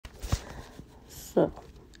So,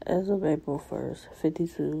 as of April 1st,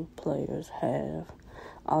 52 players have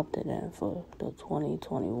opted in for the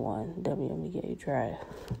 2021 WNBA draft.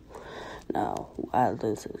 Now, while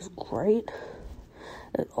this is great,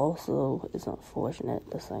 it also is unfortunate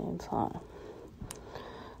at the same time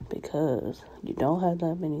because you don't have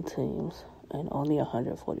that many teams and only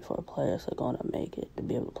 144 players are going to make it to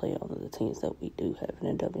be able to play all of the teams that we do have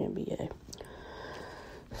in the WNBA.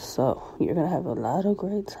 So, you're going to have a lot of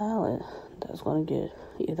great talent that's going to get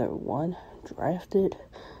either one, drafted,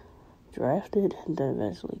 and then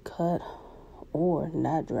eventually cut, or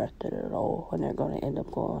not drafted at all, when they're going to end up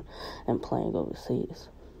going and playing overseas.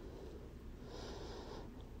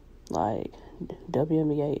 Like,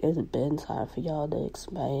 WNBA, it's been time for y'all to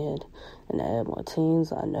expand and add more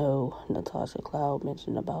teams. I know Natasha Cloud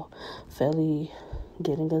mentioned about Philly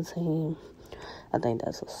getting a team. I think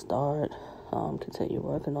that's a start. Continue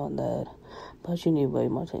working on that. But you need way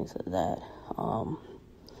more teams than that.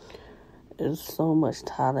 There's so much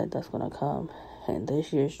talent that's going to come in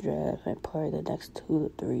this year's draft and probably the next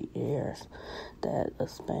 2 to 3 years that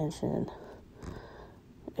expansion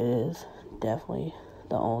is definitely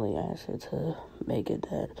the only answer to make it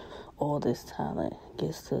that all this talent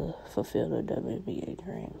gets to fulfill their WNBA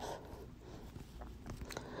dreams.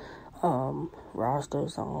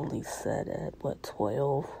 Rosters are only set at,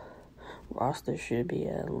 12? Rosters should be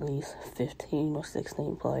at least 15 or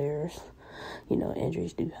 16 players.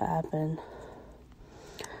 Injuries do happen.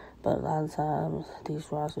 But a lot of times, these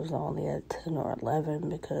rosters are only at 10 or 11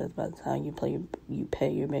 because by the time you pay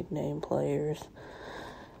your big name players,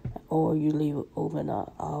 or you leave open a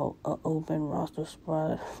open roster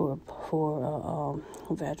spot for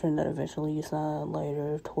a veteran that eventually you sign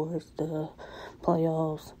later towards the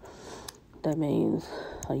playoffs. That means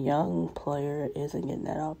a young player isn't getting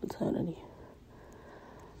that opportunity.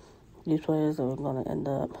 These players are going to end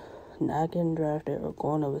up not getting drafted or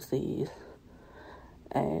going overseas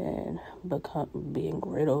and being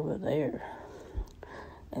great over there,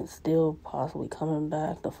 and still possibly coming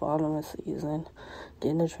back the following season,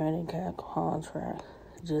 getting a training camp contract,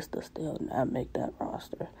 just to still not make that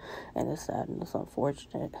roster. And it's sad and it's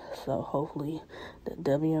unfortunate. So hopefully the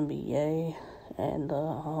WNBA and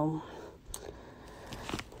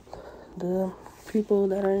the people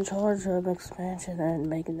that are in charge of expansion and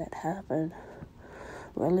making that happen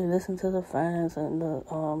really listen to the fans and the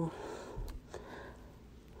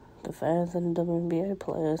fans and the WNBA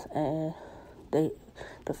players, and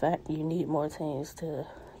the fact you need more teams to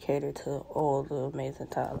cater to all the amazing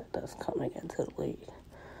talent that's coming into the league.